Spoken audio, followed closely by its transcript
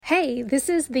Hey, this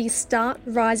is the Start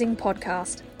Rising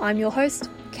podcast. I'm your host,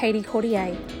 Katie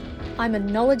Cordier. I'm a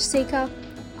knowledge seeker,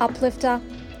 uplifter,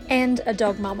 and a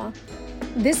dog mama.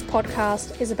 This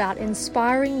podcast is about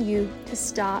inspiring you to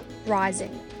start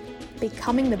rising,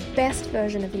 becoming the best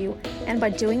version of you, and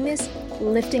by doing this,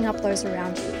 lifting up those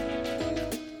around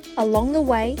you. Along the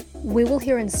way, we will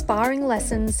hear inspiring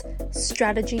lessons,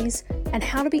 strategies, and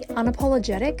how to be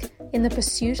unapologetic in the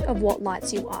pursuit of what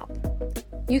lights you up.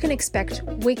 You can expect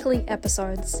weekly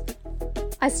episodes.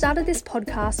 I started this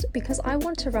podcast because I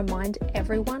want to remind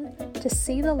everyone to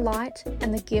see the light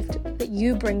and the gift that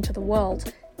you bring to the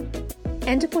world,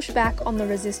 and to push back on the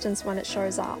resistance when it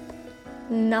shows up.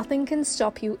 Nothing can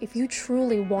stop you if you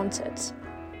truly want it.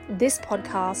 This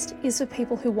podcast is for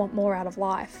people who want more out of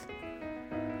life.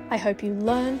 I hope you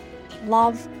learn,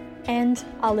 love, and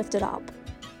are lifted up.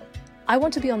 I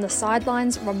want to be on the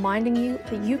sidelines reminding you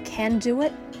that you can do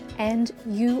it, and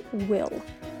you will.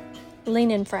 Lean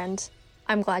in, friend.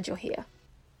 I'm glad you're here.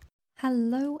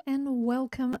 Hello and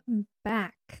welcome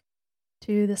back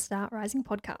to the Start Rising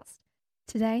podcast.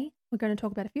 Today, we're going to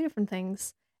talk about a few different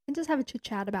things and just have a chit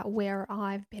chat about where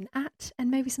I've been at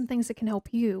and maybe some things that can help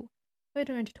you. We're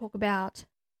going to talk about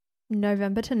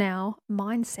November to now,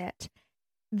 mindset,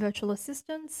 virtual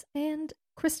assistants, and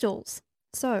crystals.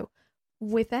 So,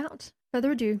 without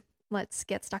further ado, let's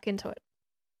get stuck into it.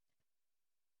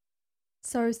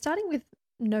 So starting with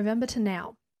November to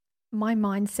now, my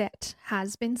mindset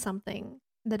has been something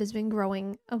that has been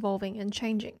growing, evolving, and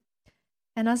changing.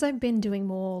 And as I've been doing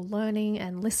more learning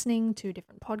and listening to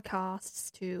different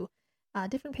podcasts, to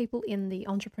different people in the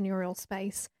entrepreneurial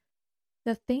space,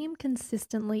 the theme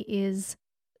consistently is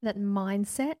that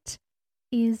mindset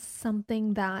is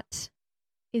something that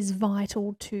is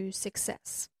vital to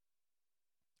success.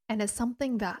 And it's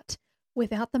something that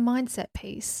without the mindset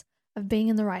piece of being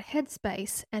in the right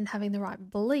headspace and having the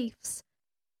right beliefs,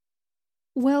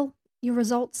 well, your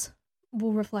results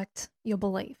will reflect your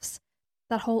beliefs.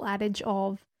 That whole adage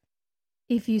of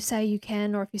if you say you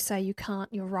can or if you say you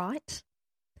can't, you're right.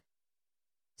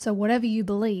 So whatever you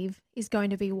believe is going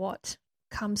to be what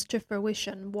comes to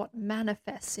fruition, what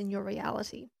manifests in your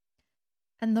reality.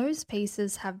 And those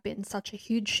pieces have been such a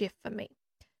huge shift for me.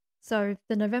 So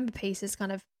the November piece is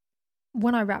kind of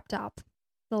when I wrapped up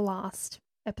the last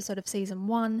episode of season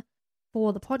 1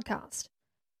 for the podcast.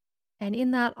 And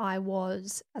in that I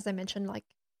was, as I mentioned,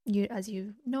 as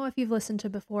you know, if you've listened to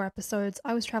before episodes,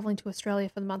 I was traveling to Australia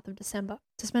for the month of December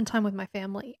to spend time with my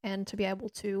family and to be able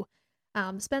to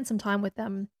spend some time with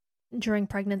them during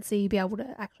pregnancy, be able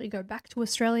to actually go back to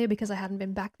Australia because I hadn't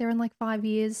been back there in 5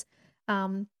 years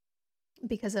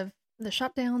because of the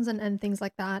shutdowns and things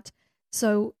like that.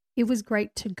 So it was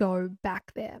great to go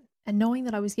back there. And knowing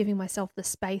that I was giving myself the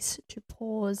space to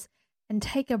pause and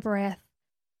take a breath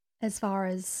as far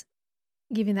as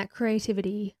giving that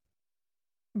creativity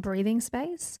breathing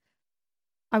space.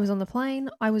 I was on the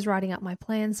plane, I was writing up my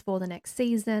plans for the next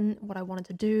season, what I wanted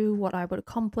to do, what I would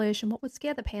accomplish, and what would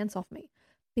scare the pants off me.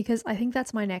 Because I think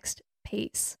that's my next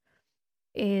piece,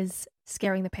 is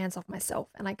scaring the pants off myself.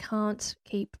 And I can't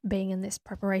keep being in this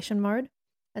preparation mode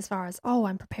as far as,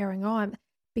 I'm preparing,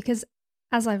 because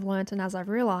as I've learned and as I've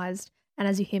realized, and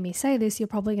as you hear me say this, you're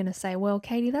probably going to say, well,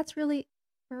 Katie, that's really,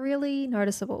 really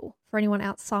noticeable for anyone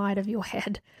outside of your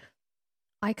head.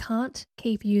 I can't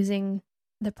keep using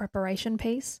the preparation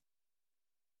piece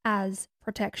as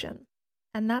protection.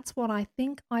 And that's what I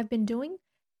think I've been doing.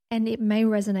 And it may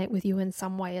resonate with you in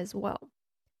some way as well.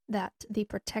 That the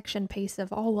protection piece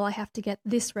of, I have to get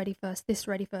this ready first, this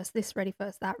ready first, this ready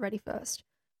first, that ready first,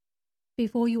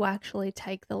 before you actually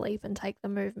take the leap and take the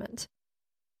movement.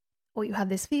 Or you have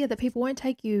this fear that people won't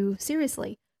take you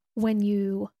seriously when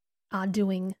you are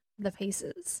doing the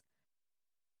pieces.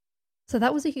 So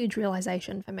that was a huge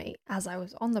realization for me as I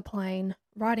was on the plane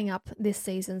writing up this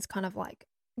season's kind of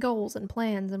goals and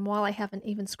plans. And while I haven't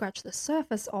even scratched the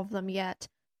surface of them yet,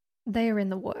 they are in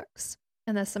the works.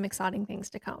 And there's some exciting things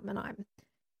to come. And I'm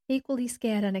equally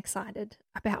scared and excited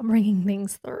about bringing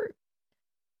things through.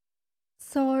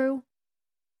 So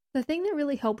the thing that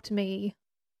really helped me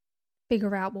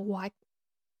figure out, why,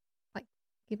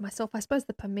 give myself, I suppose,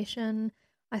 the permission,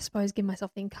 give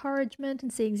myself the encouragement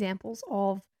and see examples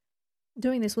of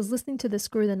doing this was listening to the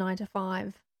Screw the 9 to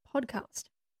 5 podcast.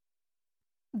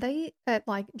 They,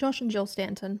 Josh and Jill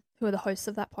Stanton, who are the hosts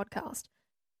of that podcast,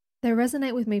 they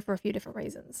resonate with me for a few different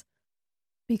reasons.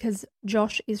 Because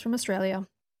Josh is from Australia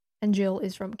and Jill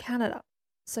is from Canada.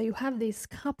 So you have this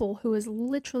couple who has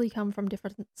literally come from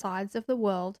different sides of the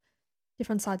world,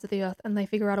 different sides of the earth, and they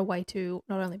figure out a way to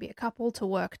not only be a couple, to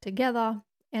work together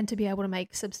and to be able to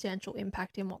make substantial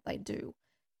impact in what they do.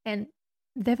 And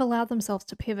they've allowed themselves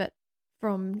to pivot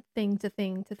from thing to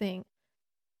thing to thing.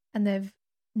 And they've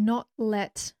not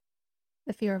let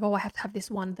the fear of, oh, I have to have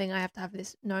this one thing, I have to have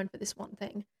this known for this one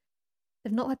thing.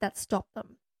 They've not let that stop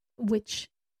them, which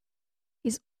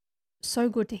is so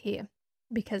good to hear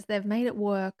because they've made it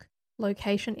work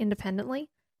location independently.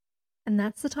 And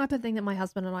that's the type of thing that my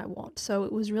husband and I want. So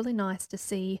it was really nice to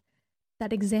see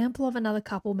that example of another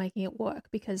couple making it work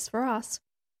because for us,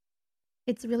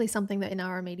 it's really something that in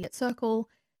our immediate circle,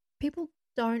 people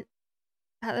don't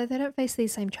they don't face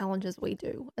these same challenges we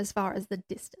do as far as the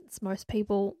distance. Most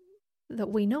people that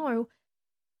we know,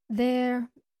 they're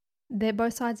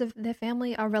both sides of their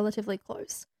family are relatively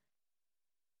close.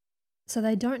 So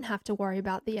they don't have to worry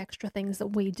about the extra things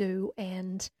that we do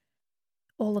and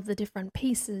all of the different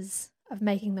pieces of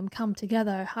making them come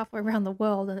together halfway around the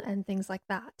world and things like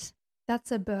that.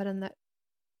 That's a burden that,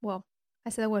 well,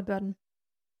 I say the word burden.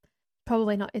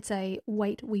 Probably not. It's a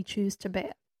weight we choose to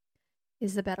bear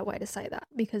is the better way to say that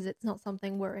because it's not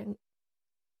something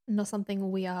not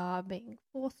something we are being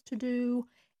forced to do.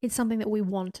 It's something that we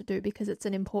want to do because it's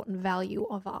an important value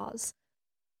of ours.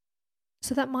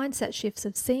 So that mindset shifts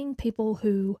of seeing people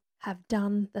who have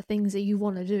done the things that you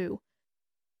want to do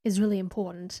is really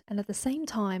important. And at the same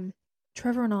time,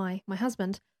 Trevor and I, my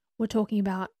husband, were talking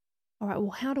about, all right, well,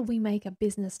 how do we make a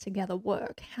business together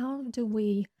work? How do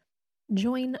we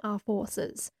join our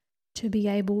forces to be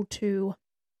able to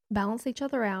balance each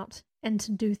other out and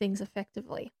to do things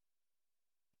effectively?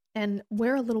 And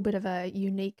we're a little bit of a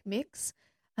unique mix.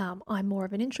 I'm more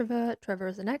of an introvert, Trevor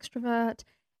is an extrovert,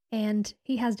 and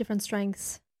he has different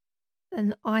strengths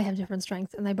and I have different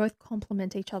strengths, and they both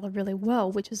complement each other really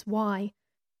well, which is why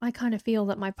I kind of feel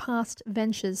that my past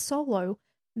ventures solo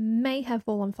may have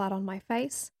fallen flat on my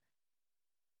face.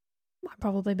 I'm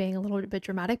probably being a little bit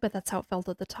dramatic, but that's how it felt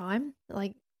at the time,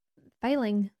 like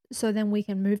failing, so then we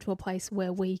can move to a place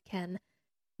where we can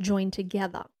join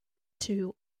together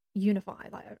to unify.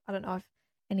 Like, I don't know if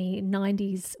any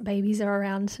 90s babies are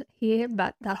around here,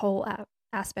 but that whole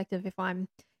aspect of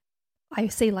I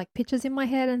see like pictures in my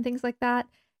head and things like that,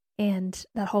 and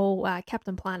that whole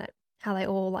Captain Planet, how they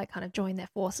all like kind of join their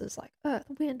forces, like earth,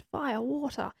 wind, fire,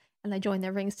 water, and they join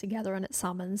their rings together and it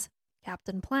summons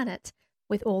Captain Planet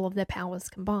with all of their powers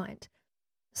combined.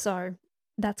 So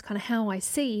that's kind of how I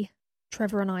see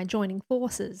Trevor and I joining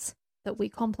forces, that we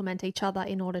complement each other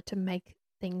in order to make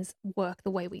things work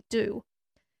the way we do.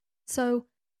 So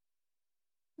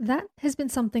that has been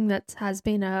something that has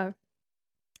been a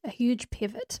huge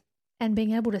pivot, and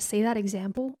being able to see that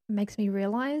example makes me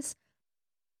realize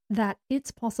that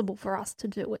it's possible for us to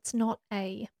do. It's not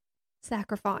a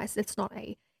sacrifice. It's not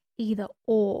a either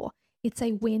or. It's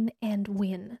a win and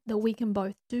win that we can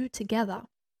both do together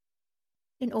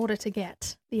in order to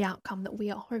get the outcome that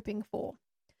we are hoping for.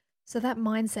 So that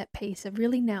mindset piece of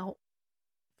really now,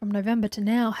 from November to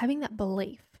now, having that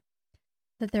belief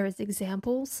that there is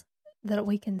examples that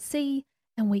we can see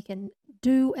and we can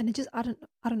do, and it just, I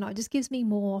don't know, it just gives me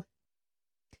more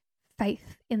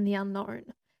faith in the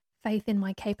unknown, faith in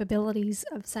my capabilities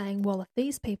of saying, well, if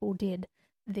these people did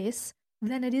this,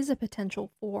 then it is a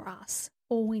potential for us.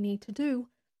 All we need to do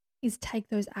is take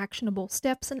those actionable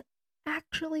steps and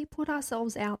actually put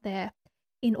ourselves out there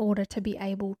in order to be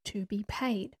able to be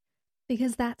paid.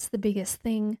 Because that's the biggest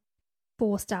thing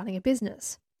for starting a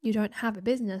business. You don't have a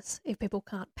business if people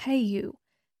can't pay you.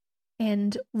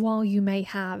 And while you may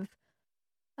have,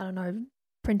 I don't know,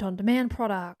 print-on-demand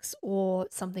products or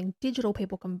something digital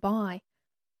people can buy,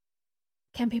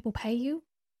 can people pay you?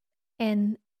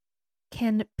 And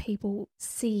can people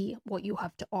see what you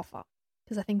have to offer?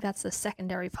 Because I think that's the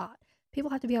secondary part.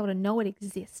 People have to be able to know it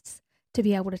exists to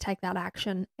be able to take that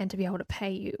action and to be able to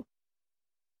pay you.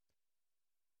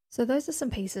 So those are some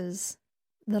pieces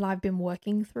that I've been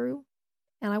working through,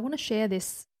 and I want to share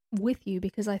this with you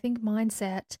because I think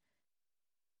mindset,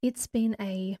 it's been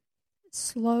a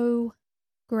slow,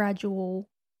 gradual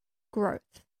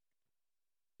growth.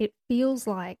 It feels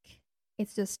like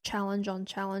it's just challenge on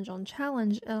challenge on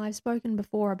challenge, and I've spoken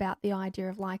before about the idea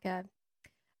of like a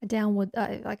downward,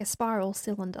 like a spiral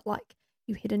cylinder. Like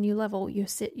you hit a new level, you're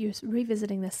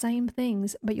revisiting the same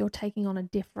things, but you're taking on a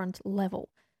different level.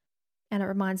 And it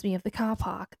reminds me of the car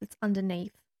park that's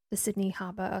underneath the Sydney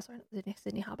Opera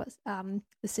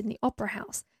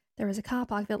House. There is a car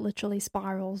park that literally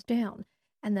spirals down.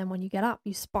 And then when you get up,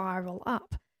 you spiral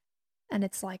up. And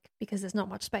it's like, because there's not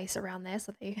much space around there,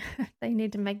 so they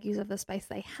need to make use of the space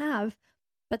they have.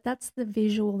 But that's the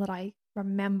visual that I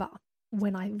remember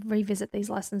when I revisit these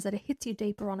lessons, that it hits you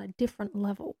deeper on a different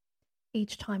level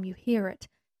each time you hear it.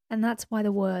 And that's why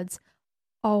the words,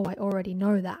 oh, I already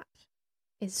know that,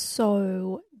 is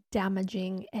so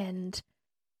damaging and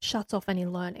shuts off any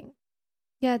learning.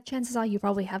 Yeah, chances are you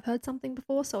probably have heard something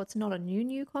before, so it's not a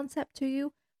new concept to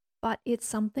you, but it's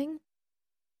something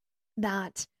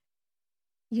that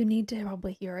you need to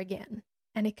probably hear again.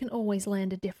 And it can always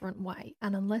land a different way.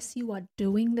 And unless you are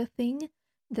doing the thing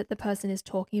that the person is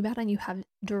talking about and you have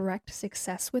direct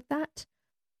success with that,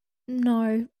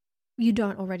 no, you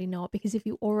don't already know it, because if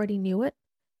you already knew it,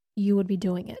 you would be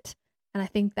doing it. And I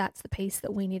think that's the piece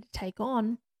that we need to take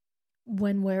on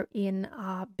when we're in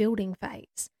our building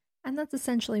phase. And that's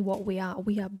essentially what we are.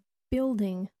 We are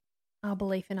building our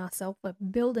belief in ourselves. We're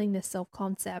building this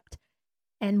self-concept,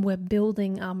 and we're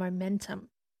building our momentum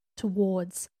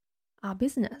towards our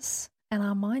business and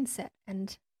our mindset.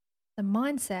 And the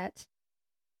mindset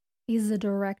is a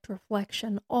direct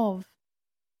reflection of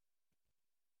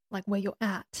like where you're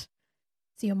at.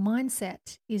 So your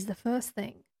mindset is the first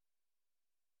thing.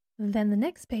 Then the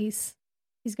next piece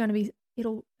is going to be,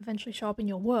 it'll eventually show up in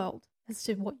your world as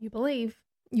to what you believe.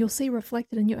 You'll see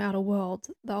reflected in your outer world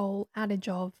the whole adage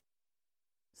of,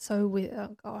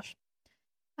 oh gosh,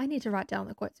 I need to write down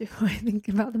the quotes before I think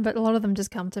about them, but a lot of them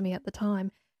just come to me at the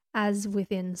time. As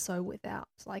within, so without.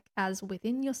 Like as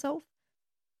within yourself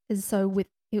is so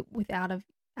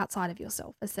outside of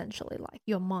yourself, essentially. Like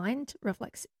your mind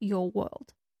reflects your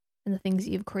world, and the things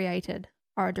that you've created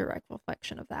are a direct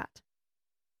reflection of that.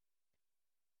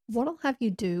 What I'll have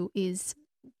you do is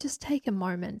just take a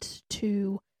moment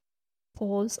to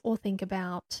pause or think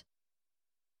about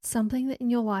something that in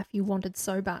your life you wanted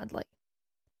so badly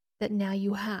that now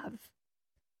you have,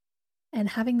 and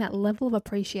having that level of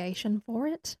appreciation for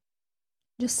it.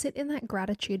 Just sit in that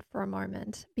gratitude for a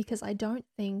moment, because I don't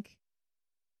think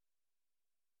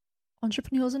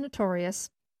entrepreneurs are notorious,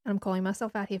 and I'm calling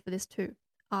myself out here for this too,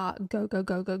 are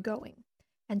going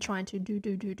and trying to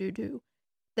do,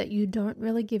 that you don't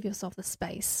really give yourself the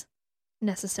space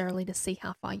necessarily to see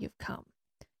how far you've come.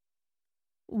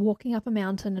 Walking up a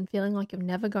mountain and feeling like you're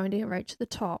never going to reach the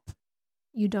top,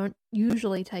 you don't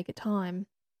usually take a time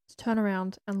to turn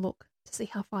around and look to see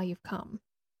how far you've come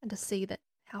and to see that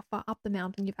how far up the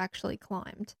mountain you've actually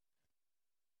climbed.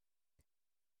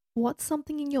 What's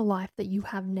something in your life that you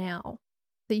have now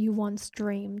that you once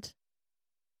dreamed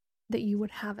that you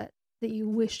would have it, that you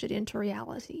wished it into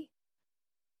reality?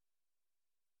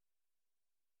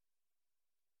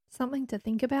 Something to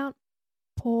think about,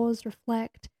 pause,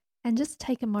 reflect, and just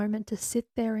take a moment to sit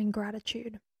there in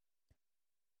gratitude.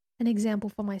 An example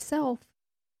for myself,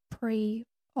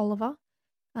 pre-Oliver,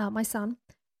 my son,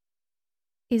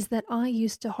 is that I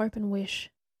used to hope and wish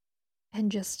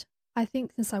and just, I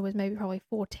think since I was maybe probably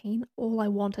 14, all I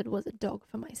wanted was a dog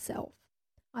for myself.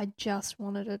 I just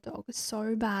wanted a dog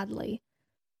so badly.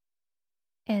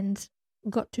 And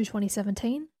got to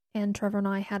 2017, and Trevor and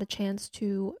I had a chance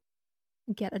to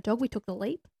get a dog. We took the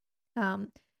leap, and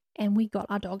we got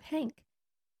our dog Hank.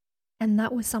 And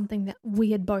that was something that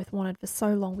we had both wanted for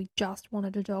so long. We just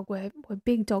wanted a dog. We're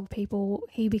big dog people.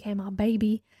 He became our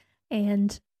baby,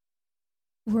 and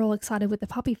we're all excited with the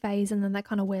puppy phase, and then that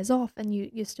kind of wears off, and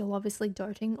you're still obviously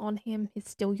doting on him. He's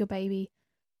still your baby.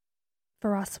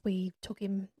 For us, we took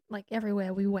him like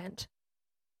everywhere we went.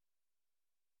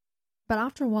 But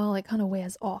after a while, it kind of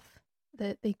wears off.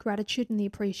 The gratitude and the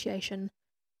appreciation,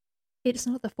 it's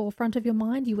not at the forefront of your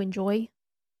mind. You enjoy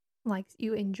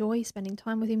spending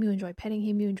time with him, you enjoy petting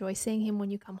him, you enjoy seeing him when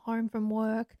you come home from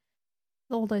work,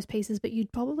 all those pieces, but you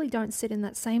probably don't sit in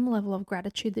that same level of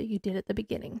gratitude that you did at the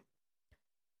beginning.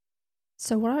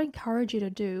 So what I encourage you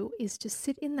to do is to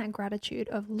sit in that gratitude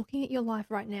of looking at your life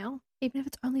right now, even if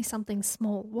it's only something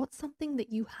small. What's something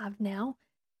that you have now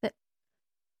that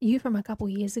you from a couple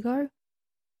years ago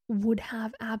would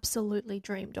have absolutely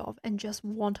dreamed of and just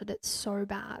wanted it so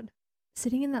bad?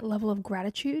 Sitting in that level of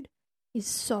gratitude is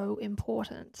so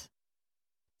important.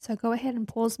 So go ahead and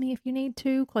pause me if you need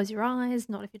to. Close your eyes,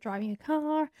 not if you're driving a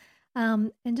car,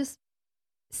 and just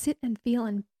sit and feel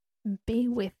and be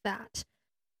with that.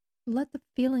 Let the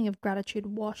feeling of gratitude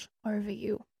wash over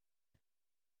you,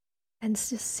 and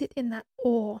just sit in that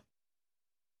awe.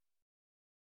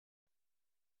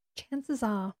 Chances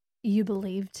are you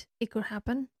believed it could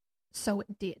happen, so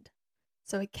it did.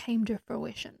 So it came to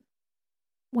fruition.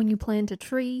 When you plant a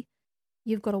tree,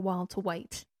 you've got a while to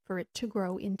wait for it to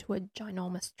grow into a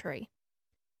ginormous tree.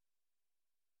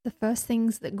 The first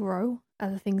things that grow are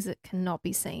the things that cannot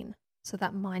be seen. So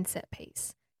that mindset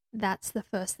piece, that's the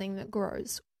first thing that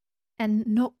grows. And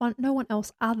no one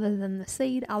else other than the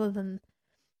seed, other than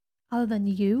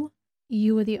you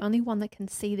are the only one that can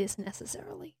see this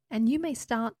necessarily. And you may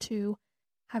start to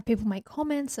have people make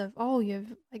comments of,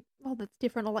 that's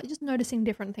different, or like just noticing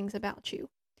different things about you.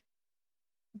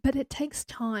 But it takes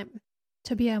time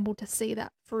to be able to see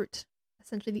that fruit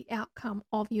essentially the outcome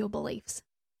of your beliefs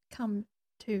come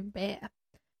to bear.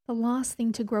 The last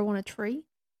thing to grow on a tree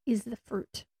is the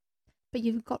fruit, but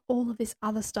you've got all of this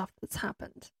other stuff that's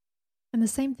happened. And the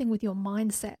same thing with your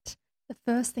mindset. The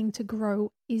first thing to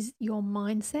grow is your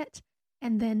mindset,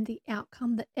 and then the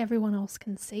outcome that everyone else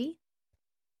can see.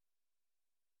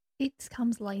 It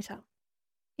comes later.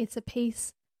 It's a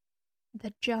piece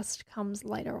that just comes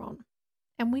later on.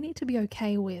 And we need to be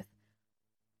okay with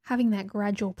having that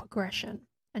gradual progression,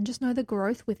 and just know the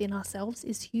growth within ourselves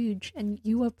is huge, and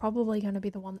you are probably going to be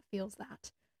the one that feels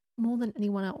that more than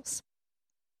anyone else.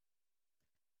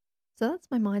 So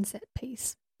that's my mindset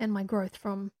piece and my growth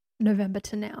from November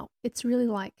to now. It's really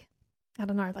like, I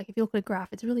don't know, like if you look at a graph,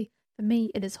 it's really, for me,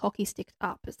 it is hockey sticked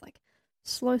up. It's like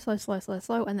slow,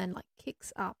 and then like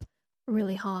kicks up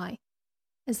really high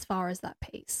as far as that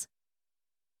piece.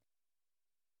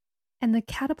 And the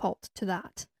catapult to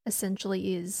that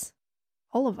essentially is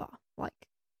Oliver. Like,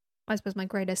 I suppose my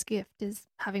greatest gift is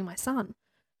having my son.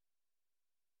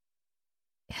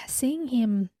 Seeing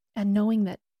him and knowing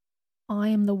that I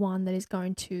am the one that is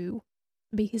going to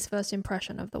be his first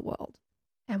impression of the world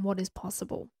and what is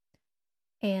possible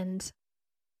and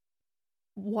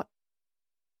what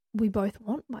we both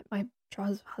want, my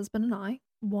husband and I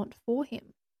want for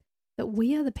him. That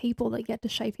we are the people that get to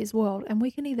shape his world, and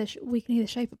we can either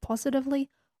shape it positively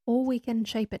or we can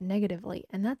shape it negatively,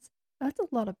 and that's a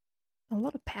lot of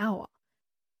power.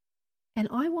 And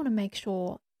I want to make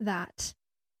sure that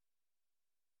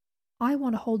I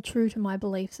want to hold true to my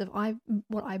beliefs of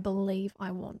what I believe I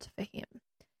want for him.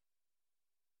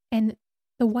 And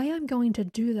the way I'm going to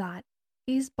do that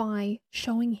is by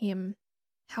showing him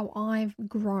how I've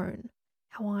grown,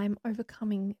 how I'm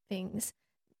overcoming things.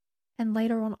 And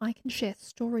later on, I can share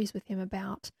stories with him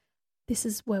about this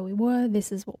is where we were,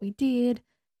 this is what we did,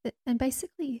 and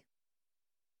basically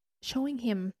showing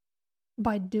him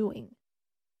by doing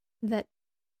that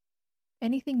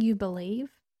anything you believe,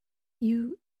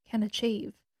 you can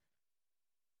achieve.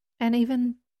 And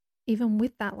even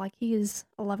with that, like he is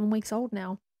 11 weeks old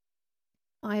now,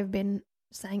 I have been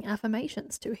saying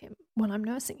affirmations to him when I'm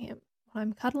nursing him, when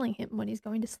I'm cuddling him, when he's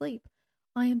going to sleep.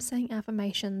 I am saying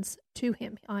affirmations to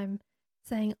him. I'm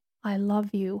saying, I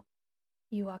love you.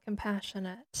 You are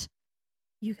compassionate.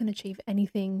 You can achieve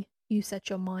anything you set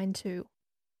your mind to.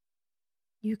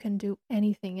 You can do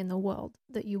anything in the world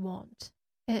that you want.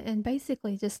 And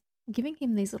basically just giving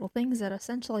him these little things that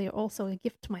essentially are also a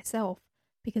gift to myself,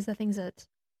 because they're things that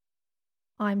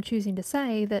I'm choosing to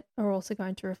say that are also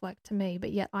going to reflect to me,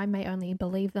 but yet I may only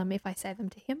believe them if I say them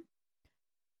to him.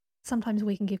 Sometimes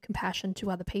we can give compassion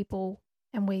to other people,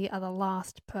 and we are the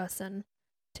last person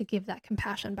to give that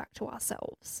compassion back to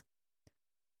ourselves.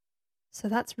 So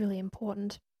that's really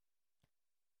important.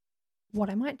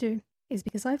 What I might do is,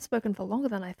 because I've spoken for longer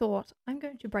than I thought, I'm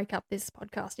going to break up this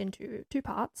podcast into 2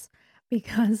 parts,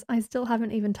 because I still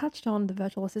haven't even touched on the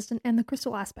virtual assistant and the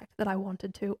crystal aspect that I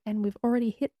wanted to, and we've already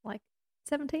hit like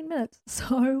 17 minutes.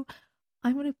 So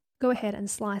I'm going to go ahead and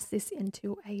slice this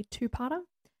into a 2-parter.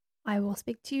 I will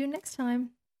speak to you next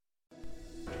time.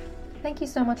 Thank you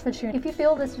so much for tuning in. If you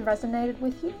feel this resonated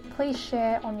with you, please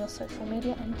share on your social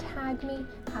media and tag me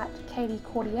at Katie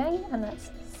Courtier, and that's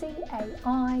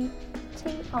CAITICOURTIER,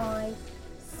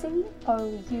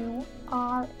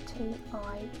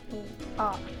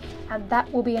 and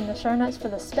that will be in the show notes for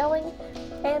the spelling.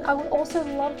 And I would also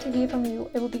love to hear from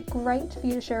you. It would be great for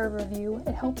you to share a review.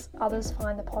 It helps others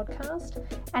find the podcast.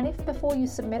 And if before you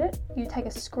submit it, you take a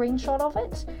screenshot of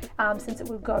it, since it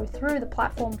will go through the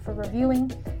platform for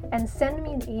reviewing, and send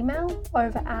me an email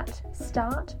over at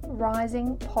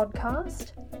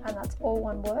startrisingpodcast, and that's all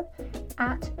one word,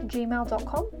 at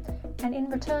gmail.com. And in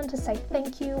return to say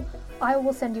thank you, I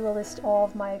will send you a list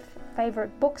of my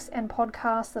favorite books and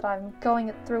podcasts that I'm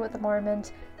going through at the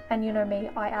moment. And you know me,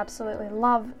 I absolutely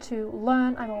love to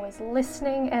learn. I'm always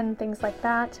listening and things like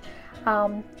that.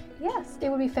 Yes, it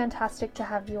would be fantastic to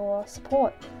have your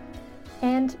support.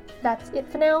 And that's it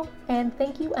for now. And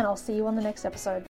thank you, and I'll see you on the next episode.